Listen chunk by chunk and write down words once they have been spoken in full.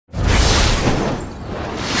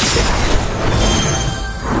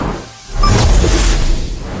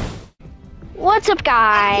What's up,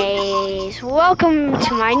 guys? Welcome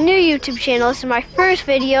to my new YouTube channel. This is my first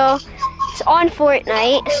video. It's on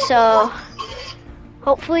Fortnite, so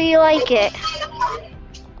hopefully you like it.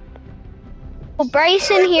 Well,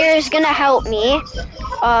 Bryson here is gonna help me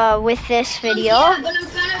with this video. Yeah,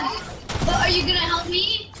 but are you gonna help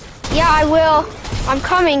me? Yeah, I will. I'm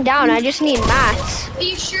coming down. I just need mats. Are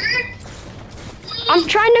you sure? I'm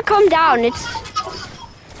trying to come down. It's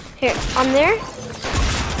here. I'm there.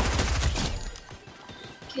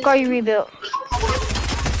 Got you rebuilt.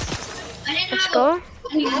 Let's go.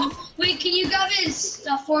 Wait, can you grab his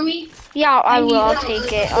stuff for me? Yeah, I will. I'll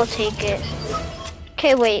take it. I'll take it.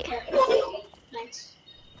 Okay, wait. Thanks.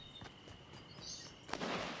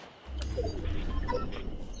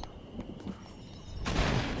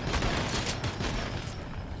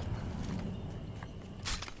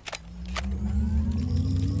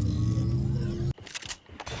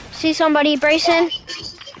 See somebody, Bryson?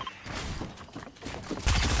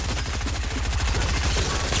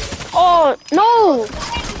 Oh, no!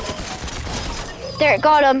 There,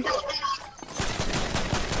 got him.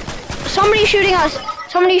 Somebody's shooting us.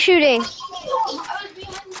 Somebody's shooting.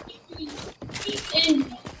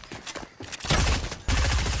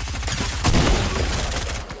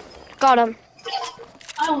 Got him.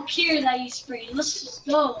 I don't care that you sprayed. Let's just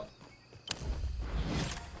go.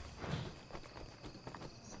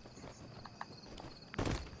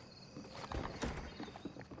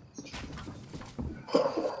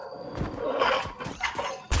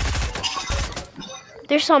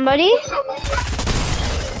 There's somebody.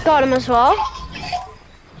 Got him as well.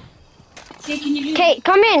 Okay,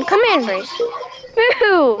 come in, Bryce.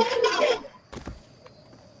 Move.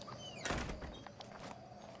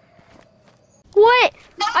 What?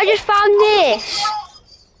 I just found this.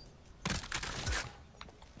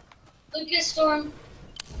 Look at Storm.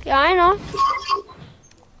 Yeah, I know.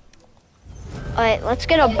 Alright, let's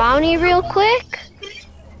get a bounty real quick.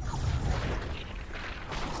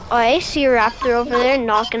 Oh, I see a raptor over there.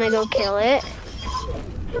 Not gonna go kill it.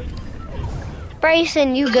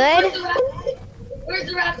 Bryson, you good? Where's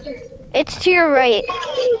the raptor? It's to your right.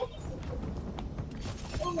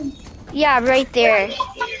 Yeah, right there.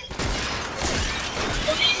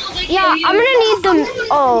 Yeah, I'm gonna need the.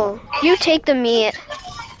 Oh, you take the meat.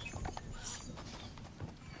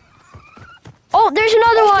 Oh, there's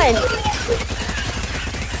another one.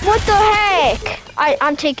 What the heck?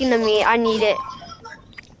 I'm taking the meat. I need it.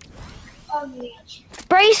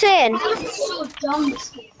 Bryson! So dumb, this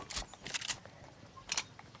game.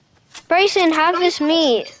 Bryson, have this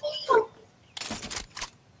meat.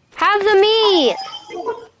 Have the meat!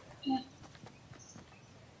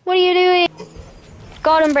 What are you doing?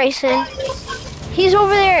 Got him, Bryson. He's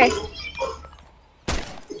over there.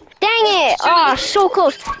 Dang it! Oh, so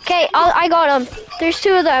close. Okay, I got him. There's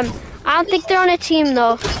two of them. I don't think they're on a team,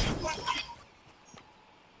 though.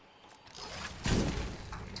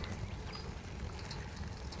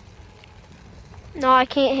 No, I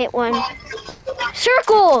can't hit one.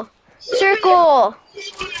 Circle! Circle!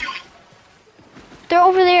 They're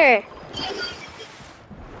over there.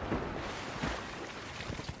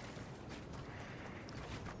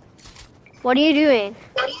 What are you doing?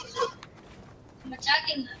 I'm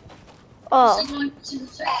attacking them. Oh. Going to the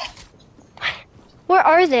circle. Where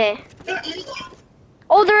are they?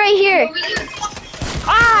 Oh, they're right here.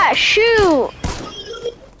 Ah, shoot!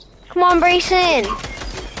 Come on, Bryson.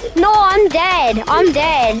 No, I'm dead. I'm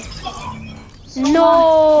dead.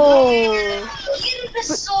 No.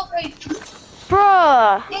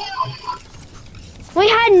 Bruh. We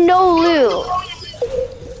had no loot.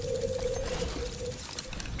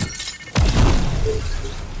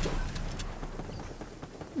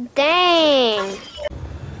 Dang.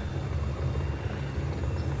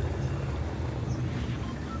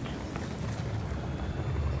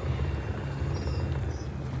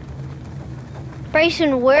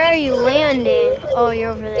 Bryson, where are you landing? Oh,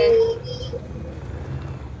 you're over there.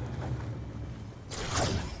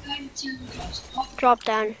 Drop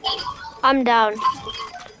down. I'm down.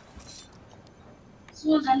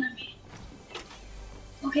 Someone's under me.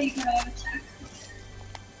 Okay, good, I have attack.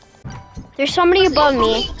 There's somebody above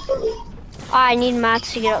me. Ah, I need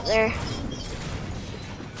mats to get up there.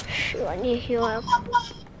 Shoot, I need to heal up.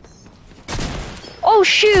 Oh,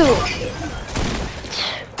 shoot!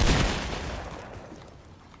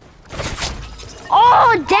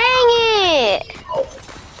 Oh, dang it!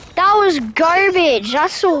 That was garbage.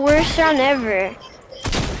 That's the worst round ever.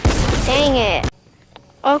 Dang it.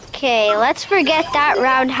 Okay, let's forget that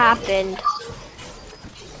round happened.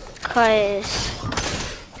 Cause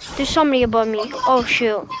there's somebody above me. Oh,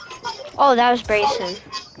 shoot. Oh, that was Bryson.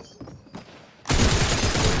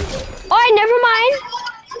 Oh, I never mind.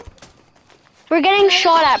 We're getting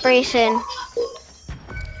shot at, Brayson.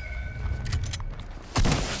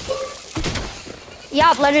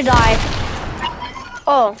 Yup, let her die.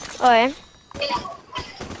 Oh, okay.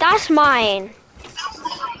 That's mine.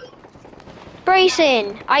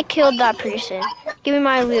 Brayson, I killed that person. Give me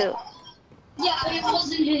my loot. Yeah, but it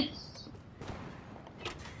wasn't his.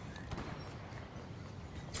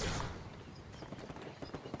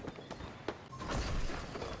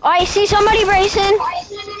 Oh, I see somebody, Brayson.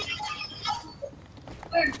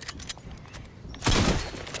 Where?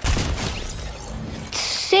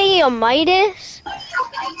 Say Midas?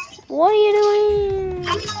 What are you doing?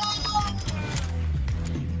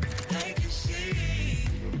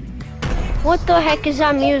 What the heck is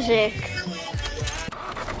that music?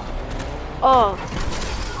 Oh.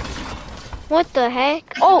 What the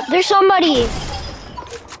heck? Oh, there's somebody.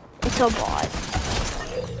 It's a bot.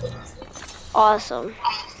 Awesome.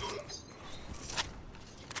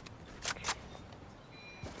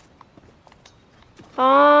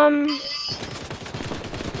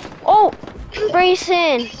 Oh,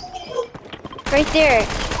 Brayson. Right there.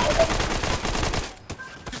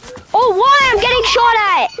 Oh, why? I'm getting shot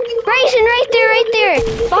at. Brayson, right there, right there.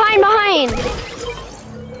 Behind.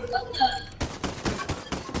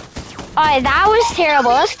 Alright, that was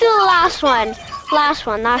terrible. Let's do the last one. Last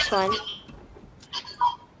one.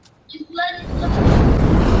 Just let